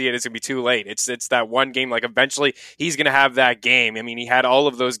until you see it. It's going to be too late. It's that one game. Like, eventually he's going to have that game. I mean, he had all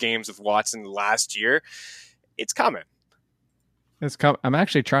of those games with Watson last year. It's coming. I'm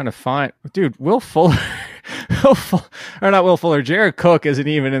actually trying to find, dude, Will Fuller. Not Will Fuller. Jared Cook isn't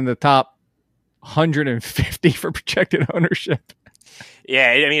even in the top 150 for projected ownership. Yeah,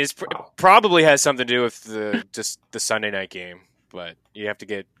 I mean, it probably has something to do with the Sunday night game, but you have to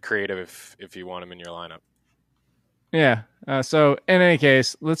get creative if you want him in your lineup. Yeah. So in any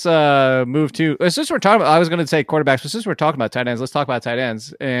case, let's move to. Since we're talking about, I was going to say quarterbacks, but since we're talking about tight ends, let's talk about tight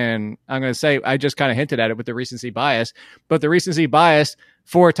ends. And I'm going to say, I just kind of hinted at it with the recency bias, but the recency bias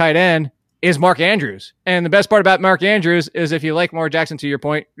for tight end is Mark Andrews. And the best part about Mark Andrews is, if you like Lamar Jackson, to your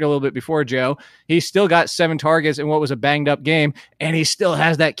point a little bit before, Joe, he still got 7 targets in what was a banged up game, and he still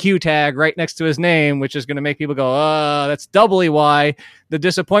has that Q tag right next to his name, which is going to make people go, that's doubly why the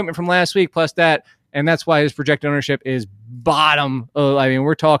disappointment from last week plus that. And that's why his projected ownership is bottom. I mean,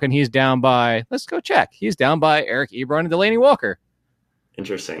 we're talking he's down by, let's go check. He's down by Eric Ebron and Delaney Walker.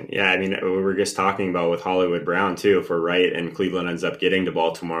 Interesting. Yeah, I mean, we were just talking about with Hollywood Brown, too. If we're right and Cleveland ends up getting to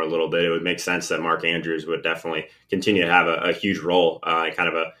Baltimore a little bit, it would make sense that Mark Andrews would definitely continue to have a huge role, kind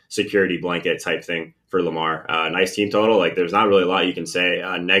of a security blanket type thing for Lamar. Nice team total. Like, there's not really a lot you can say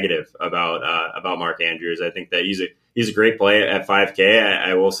negative about Mark Andrews. I think that he's a great play at 5K.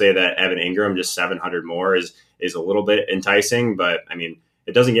 I will say that Evan Ingram, just 700 more, is a little bit enticing, but I mean,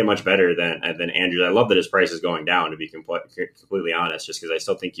 it doesn't get much better than Andrews. I love that his price is going down, to be completely honest, just because I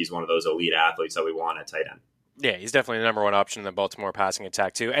still think he's one of those elite athletes that we want at tight end. Yeah, he's definitely the number one option in the Baltimore passing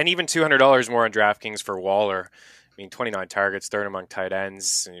attack, too. And even $200 more on DraftKings for Waller. I mean, 29 targets, third among tight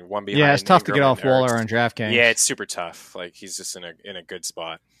ends, one behind. Yeah, it's tough to get off Ingram Waller on DraftKings. Yeah, it's super tough. Like, he's just in a good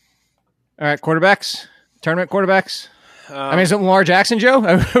spot. All right, quarterbacks, tournament quarterbacks. I mean, is it Lamar Jackson, Joe?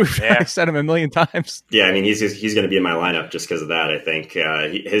 We've said him a million times. Yeah, I mean, he's going to be in my lineup just because of that. I think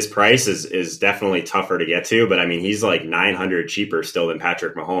his price is definitely tougher to get to, but I mean, he's like 900 cheaper still than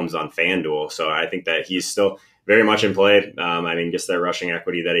Patrick Mahomes on FanDuel. So I think that he's still very much in play. I mean, just that rushing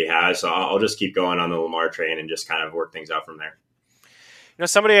equity that he has. So I'll just keep going on the Lamar train and just kind of work things out from there.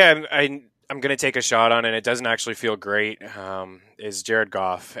 Somebody I'm going to take a shot on, and it doesn't actually feel great. is Jared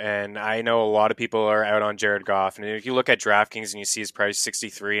Goff. And I know a lot of people are out on Jared Goff. And if you look at DraftKings and you see his price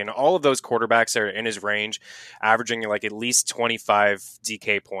 63, and all of those quarterbacks are in his range, averaging like at least 25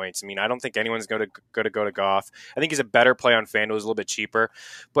 DK points. I mean, I don't think anyone's going to go to Goff. I think he's a better play on FanDuel. He's a little bit cheaper.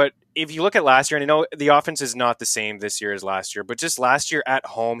 But if you look at last year, and I know the offense is not the same this year as last year, but just last year at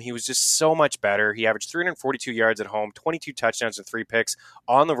home, he was just so much better. He averaged 342 yards at home, 22 touchdowns and 3 picks.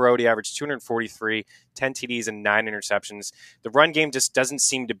 On the road, he averaged 243, 10 TDs and 9 interceptions. The run game just doesn't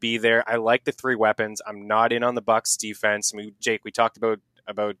seem to be there. I like the 3 weapons. I'm not in on the Bucs defense. I mean, Jake, we talked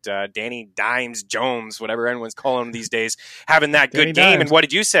about Danny Dimes Jones, whatever anyone's calling him these days, having that good game. And what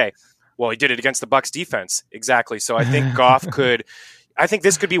did you say? Well, he did it against the Bucs defense. Exactly. So I think Goff could... I think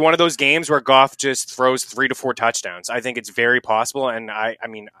this could be one of those games where Goff just throws 3 to 4 touchdowns. I think it's very possible. And I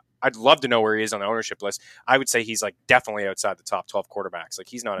mean, I'd love to know where he is on the ownership list. I would say he's like definitely outside the top 12 quarterbacks. Like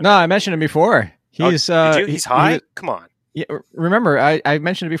he's not. No, I mentioned him before. He's he's high. Come on. Yeah, remember, I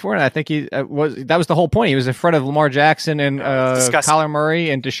mentioned it before, and I think that was the whole point. He was in front of Lamar Jackson and Kyler Murray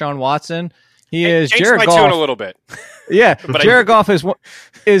and Deshaun Watson. Jared Goff a little bit. Yeah, but Jared Goff is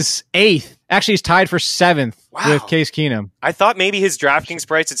 8th. Actually, he's tied for 7th with Case Keenum. I thought maybe his DraftKings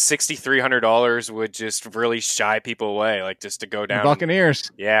price at $6,300 would just really shy people away, like just to go down. The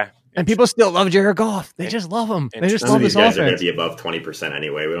Buccaneers. Yeah. And people still love Jared Goff. They just love him. They just love this offense. These guys are going to be above 20%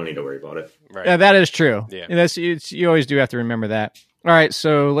 anyway. We don't need to worry about it. Right. Yeah, that is true. Yeah. And you always do have to remember that. All right,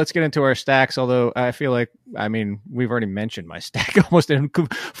 so let's get into our stacks, although I feel like, we've already mentioned my stack almost in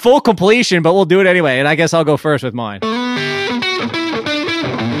full completion, but we'll do it anyway, and I guess I'll go first with mine.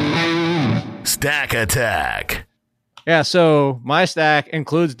 Stack Attack. Yeah, so my stack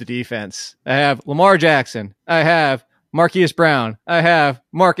includes the defense. I have Lamar Jackson. I have Marquise Brown. I have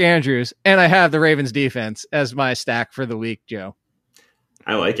Mark Andrews, and I have the Ravens defense as my stack for the week, Joe.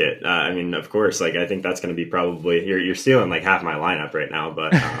 I like it. Of course, I think that's going to be probably you're stealing like half my lineup right now,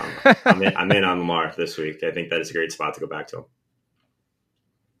 but I'm in on Lamar this week. I think that is a great spot to go back to him.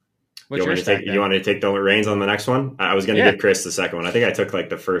 You want me to take the reins on the next one? I was going to give Chris the second one. I think I took like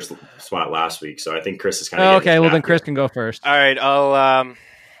the first spot last week, so I think Chris is kind of okay. Well, then Chris can go first. All right,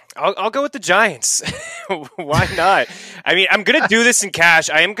 I'll go with the Giants. Why not? I'm going to do this in cash.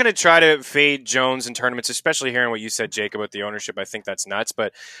 I am going to try to fade Jones in tournaments, especially hearing what you said, Jake, about the ownership. I think that's nuts.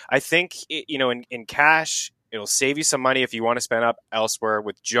 But I think, in cash, it'll save you some money if you want to spend up elsewhere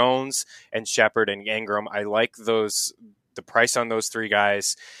with Jones and Shepard and Ingram. I like the price on those 3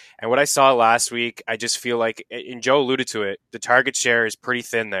 guys. And what I saw last week, I just feel like, and Joe alluded to it, the target share is pretty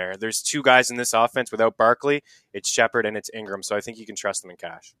thin there. There's 2 guys in this offense without Barkley. It's Shepard and it's Ingram. So I think you can trust them in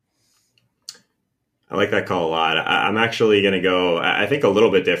cash. I like that call a lot. I'm actually going to go, I think, a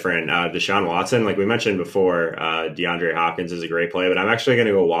little bit different. Deshaun Watson, like we mentioned before, DeAndre Hopkins is a great play, but I'm actually going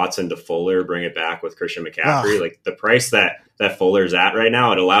to go Watson to Fuller, bring it back with Christian McCaffrey. Like the price that Fuller's at right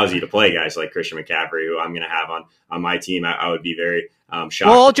now, it allows you to play guys like Christian McCaffrey, who I'm going to have on my team. I would be very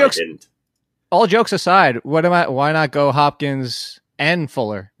shocked if I didn't. All jokes aside, why not go Hopkins and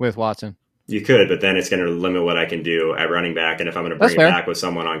Fuller with Watson? You could, but then it's going to limit what I can do at running back. And if I'm going to bring it back with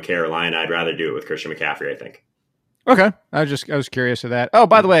someone on Carolina, I'd rather do it with Christian McCaffrey, I think. Okay. I was curious of that. Oh,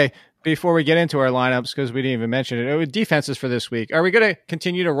 by the way, before we get into our lineups, because we didn't even mention it, defenses for this week. Are we going to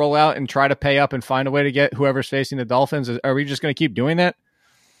continue to roll out and try to pay up and find a way to get whoever's facing the Dolphins? Are we just going to keep doing that?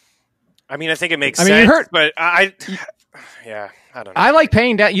 I think it makes sense, but yeah. I don't know. I like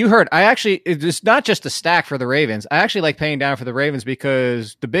paying down. You heard. It's not just a stack for the Ravens. I actually like paying down for the Ravens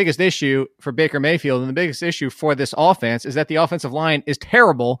because the biggest issue for Baker Mayfield and the biggest issue for this offense is that the offensive line is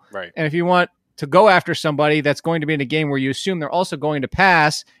terrible. Right. And if you want to go after somebody that's going to be in a game where you assume they're also going to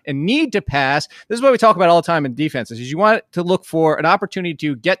pass and need to pass, this is what we talk about all the time in defenses, is you want to look for an opportunity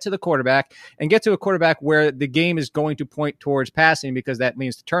to get to the quarterback and get to a quarterback where the game is going to point towards passing because that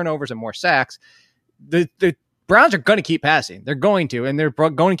leads to turnovers and more sacks. The Browns are going to keep passing. They're going to, and they're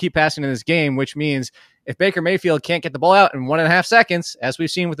going to keep passing in this game, which means if Baker Mayfield can't get the ball out in 1.5 seconds, as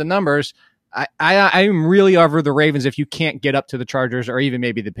we've seen with the numbers, I'm really over the Ravens if you can't get up to the Chargers or even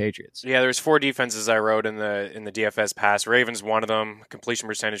maybe the Patriots. Yeah, there's 4 defenses I wrote in the DFS pass. Ravens, one of them. Completion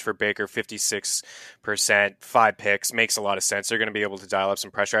percentage for Baker, 56%, 5 picks. Makes a lot of sense. They're going to be able to dial up some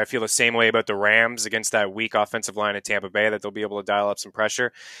pressure. I feel the same way about the Rams against that weak offensive line at Tampa Bay, that they'll be able to dial up some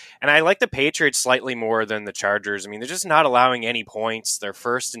pressure. And I like the Patriots slightly more than the Chargers. They're just not allowing any points. They're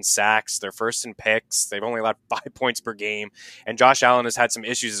first in sacks. They're first in picks. They've only allowed 5 points per game. And Josh Allen has had some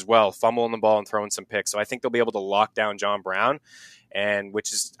issues as well, fumbling the ball and throwing some picks. So I think they'll be able to lock down John Brown, and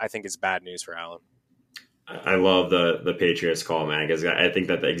which is, I think, is bad news for Allen. I love the Patriots call, man, because I think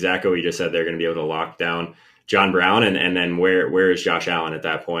that exactly what you just said, they're going to be able to lock down John Brown, and then where is Josh Allen at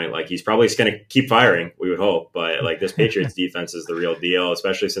that point? Like, he's probably just going to keep firing, we would hope. But like, this Patriots defense is the real deal,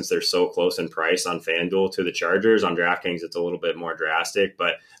 especially since they're so close in price on FanDuel to the Chargers. On DraftKings, it's a little bit more drastic.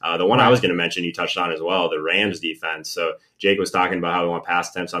 But the one I was going to mention, you touched on as well, the Rams defense. So Jake was talking about how we want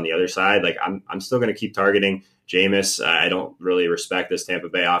pass attempts on the other side. Like, I'm still going to keep targeting Jameis. I don't really respect this Tampa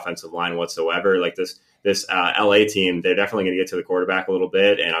Bay offensive line whatsoever. Like, this LA team, they're definitely going to get to the quarterback a little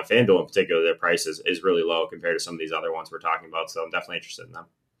bit. And on FanDuel in particular, their price is really low compared to some of these other ones we're talking about. So I'm definitely interested in them.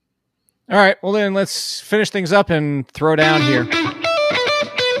 All right. Well, then let's finish things up and throw down here.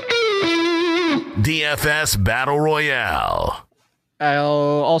 DFS Battle Royale. I'll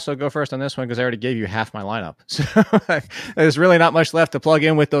also go first on this one because I already gave you half my lineup. So there's really not much left to plug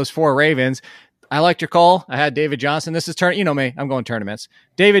in with those 4 Ravens. I liked your call. I had David Johnson. This is you know me. I'm going tournaments.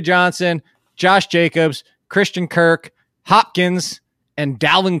 David Johnson, Josh Jacobs, Christian Kirk, Hopkins, and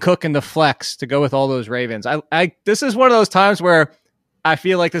Dalvin Cook in the flex to go with all those Ravens. This is one of those times where I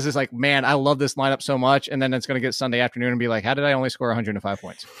feel like this is like, man, I love this lineup so much. And then it's going to get Sunday afternoon and be like, how did I only score 105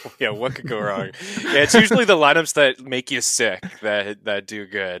 points? Yeah, what could go wrong? Yeah, it's usually the lineups that make you sick that do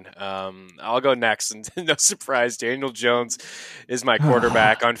good. I'll go next. And no surprise, Daniel Jones is my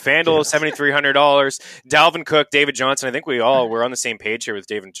quarterback on FanDuel, $7,300. Dalvin Cook, David Johnson. I think we're on the same page here with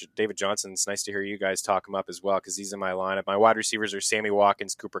David Johnson. It's nice to hear you guys talk him up as well because he's in my lineup. My wide receivers are Sammy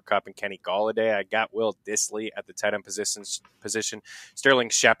Watkins, Cooper Kupp, and Kenny Golladay. I got Will Dissly at the tight end position. Sterling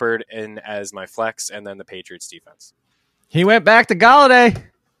Shepard in as my flex, and then the Patriots defense. He went back to Golladay.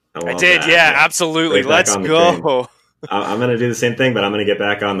 I did, yeah, absolutely. Let's go. I'm going to do the same thing, but I'm going to get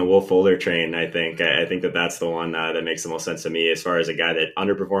back on the Will Fuller train. I think that's the one that makes the most sense to me as far as a guy that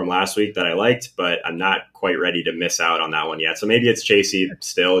underperformed last week that I liked, but I'm not quite ready to miss out on that one yet. So maybe it's Chasey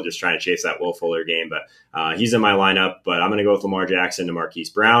still just trying to chase that Will Fuller game, but he's in my lineup. But I'm going to go with Lamar Jackson to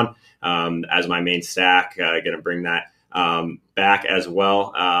Marquise Brown as my main stack. Going to bring that back as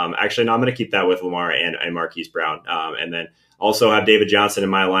well. Actually, no, I'm going to keep that with Lamar and Marquise Brown. And then also have David Johnson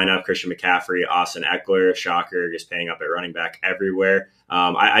in my lineup, Christian McCaffrey, Austin Eckler, shocker, just paying up at running back everywhere.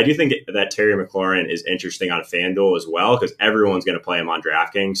 I do think that Terry McLaurin is interesting on FanDuel as well because everyone's going to play him on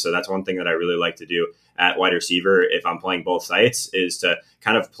DraftKings. So that's one thing that I really like to do at wide receiver if I'm playing both sites is to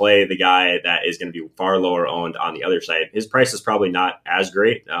kind of play the guy that is going to be far lower owned on the other side. His price is probably not as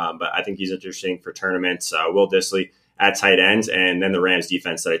great, but I think he's interesting for tournaments. Will Dissly at tight ends, and then the Rams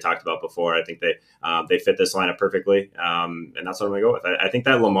defense that I talked about before. I think they fit this lineup perfectly, and that's what I'm going to go with. I think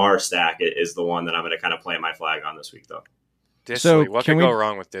that Lamar stack is the one that I'm going to kind of plant my flag on this week, though. Dissly, what could go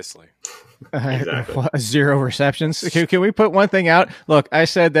wrong with Dissly? Exactly. 0 receptions. Can we put one thing out? Look, I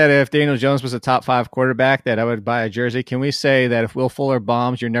said that if Daniel Jones was a top 5 quarterback, that I would buy a jersey. Can we say that if Will Fuller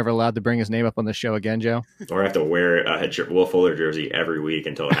bombs, you're never allowed to bring his name up on the show again, Joe? Or I have to wear a Will Fuller jersey every week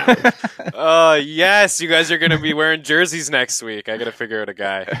until it happens. Yes, you guys are going to be wearing jerseys next week. I got to figure out a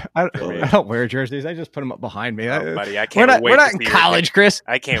guy. I don't wear jerseys. I just put them up behind me. Oh, buddy, I can't wait. We're not in college, Chris.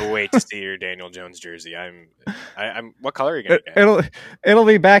 I can't wait to see your Daniel Jones jersey. I'm. What color are you going to get? It'll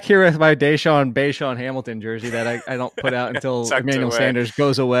be back here with my Bayshon Hamilton jersey that I don't put out until Emmanuel Sanders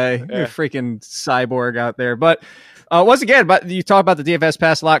goes away. Yeah. You're a freaking cyborg out there. But once again, you talk about the DFS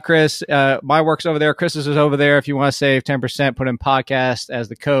pass a lot, Chris. My work's over there. Chris's is over there. If you want to save 10%, put in podcast as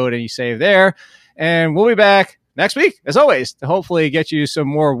the code and you save there. And we'll be back next week, as always, to hopefully get you some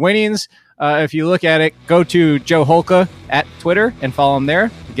more winnings. If you look at it, go to Joe Holka at Twitter and follow him there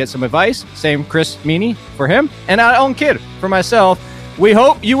to get some advice. Same Chris Meany for him. And our own kid for myself. We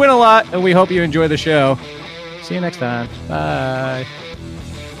hope you win a lot, and we hope you enjoy the show. See you next time. Bye.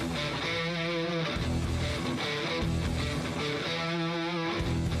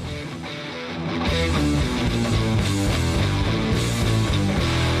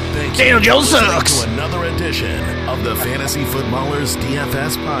 Daniel Jones sucks. To another edition of the Fantasy Footballers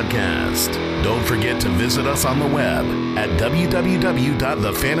DFS podcast. Don't forget to visit us on the web at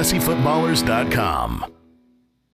www.thefantasyfootballers.com.